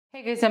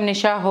Hey guys, I'm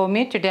Nisa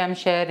Homey. Today I'm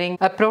sharing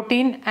a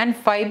protein and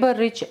fiber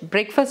rich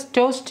breakfast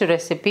toast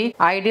recipe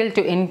ideal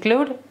to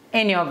include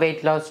in your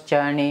weight loss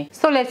journey.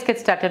 So let's get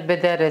started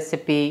with the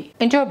recipe.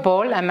 Into a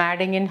bowl, I'm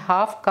adding in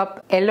half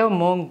cup yellow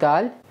moong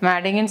dal. I'm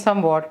adding in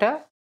some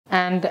water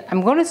and I'm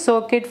going to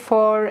soak it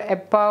for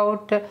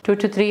about 2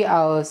 to 3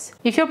 hours.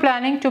 If you're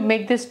planning to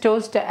make this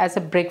toast as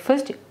a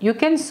breakfast, you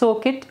can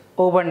soak it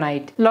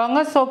overnight.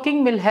 Longer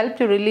soaking will help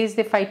to release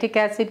the phytic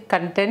acid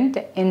content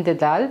in the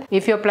dal.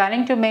 If you're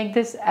planning to make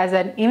this as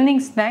an evening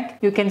snack,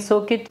 you can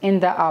soak it in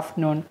the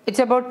afternoon. It's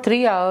about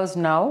 3 hours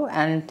now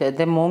and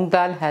the moong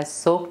dal has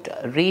soaked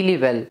really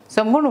well.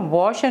 So I'm going to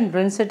wash and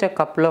rinse it a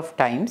couple of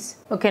times.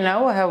 Okay,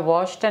 now I have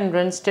washed and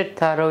rinsed it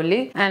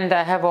thoroughly and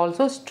I have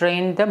also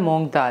strained the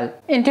moong dal.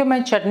 Into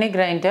my chutney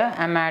grinder,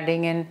 I'm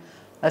adding in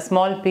a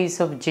small piece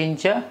of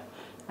ginger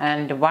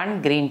and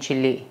 1 green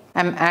chilli.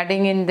 I'm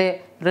adding in the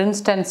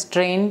rinsed and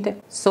strained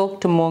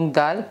soaked moong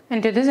dal.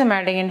 Into this I'm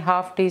adding in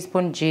half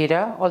teaspoon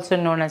jeera, also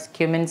known as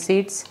cumin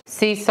seeds,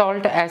 sea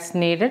salt as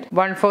needed,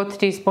 1/4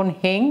 teaspoon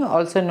hing,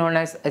 also known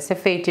as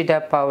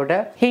asafoetida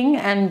powder. Hing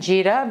and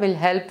jeera will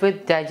help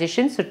with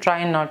digestion, so try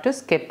not to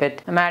skip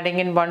it. I'm adding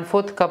in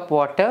 1/4 cup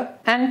water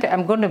and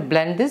I'm going to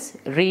blend this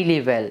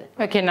really well.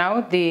 Okay, now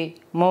the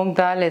moong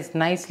dal is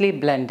nicely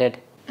blended.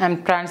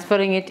 I'm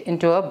transferring it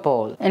into a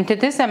bowl. Into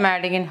this I'm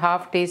adding in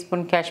half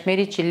teaspoon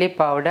Kashmiri chilli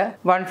powder,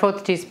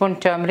 1/4 teaspoon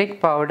turmeric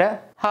powder,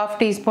 half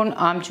teaspoon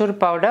amchur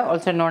powder,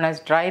 also known as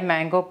dry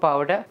mango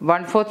powder,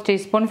 1/4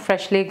 teaspoon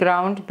freshly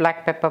ground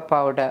black pepper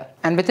powder.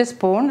 And with a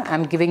spoon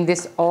I'm giving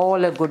this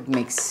all a good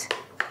mix.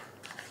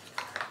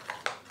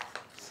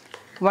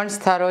 Once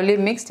thoroughly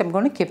mixed, I'm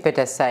going to keep it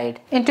aside.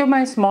 Into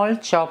my small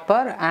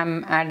chopper, I'm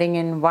adding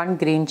in 1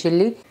 green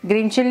chilli.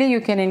 Green chilli you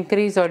can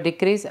increase or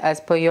decrease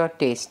as per your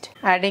taste.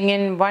 Adding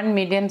in 1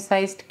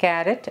 medium-sized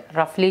carrot,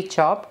 roughly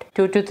chopped,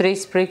 2 to 3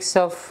 sprigs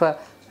of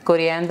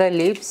coriander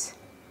leaves,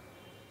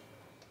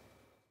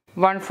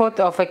 1/4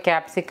 of a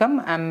capsicum.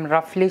 I'm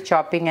roughly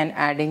chopping and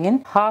adding in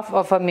half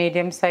of a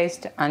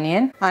medium-sized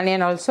onion.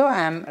 Onion also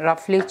I'm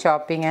roughly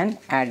chopping and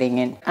adding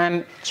in.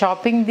 I'm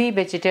chopping the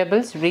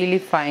vegetables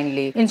really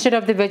finely. Instead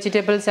of the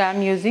vegetables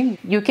I'm using,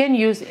 you can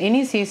use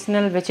any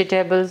seasonal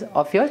vegetables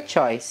of your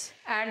choice.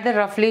 Add the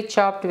roughly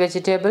chopped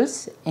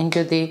vegetables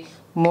into the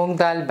moong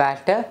dal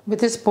batter.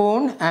 With a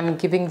spoon I'm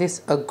giving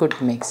this a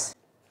good mix.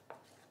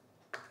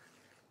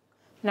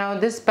 Now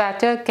this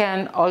batter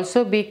can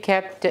also be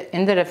kept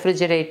in the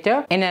refrigerator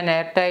in an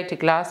airtight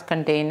glass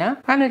container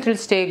and it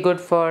will stay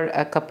good for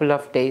a couple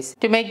of days.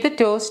 To make the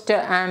toast,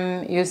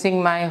 I'm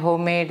using my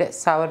homemade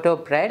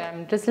sourdough bread.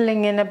 I'm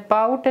drizzling in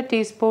about a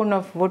teaspoon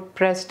of wood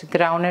pressed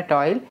groundnut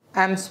oil.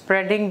 I'm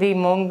spreading the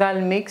moong dal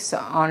mix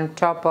on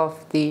top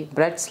of the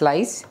bread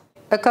slice,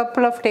 a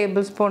couple of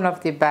tablespoons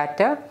of the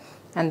batter,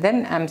 and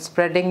then I'm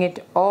spreading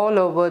it all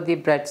over the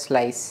bread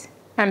slice.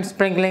 I'm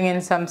sprinkling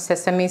in some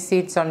sesame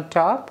seeds on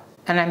top.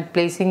 And I'm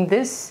placing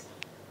this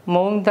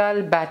moong dal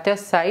batter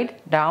side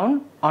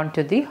down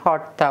onto the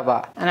hot tawa.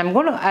 And I'm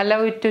going to allow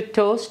it to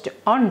toast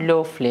on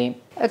low flame.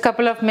 A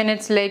couple of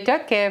minutes later,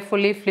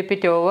 carefully flip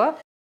it over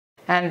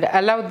and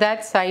allow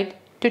that side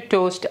to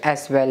toast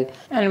as well.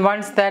 And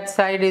once that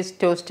side is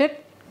toasted,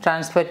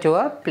 transfer to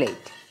a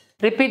plate.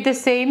 Repeat the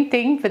same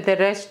thing with the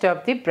rest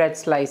of the bread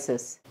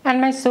slices.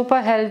 And my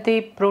super healthy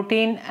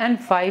protein and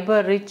fiber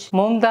rich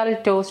moong dal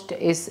toast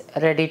is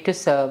ready to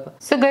serve.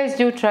 So guys,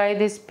 do try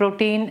this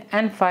protein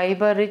and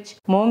fiber rich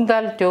moong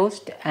dal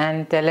toast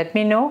and let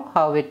me know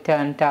how it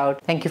turned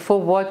out. Thank you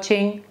for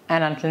watching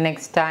and until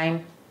next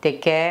time,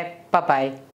 take care. Bye bye.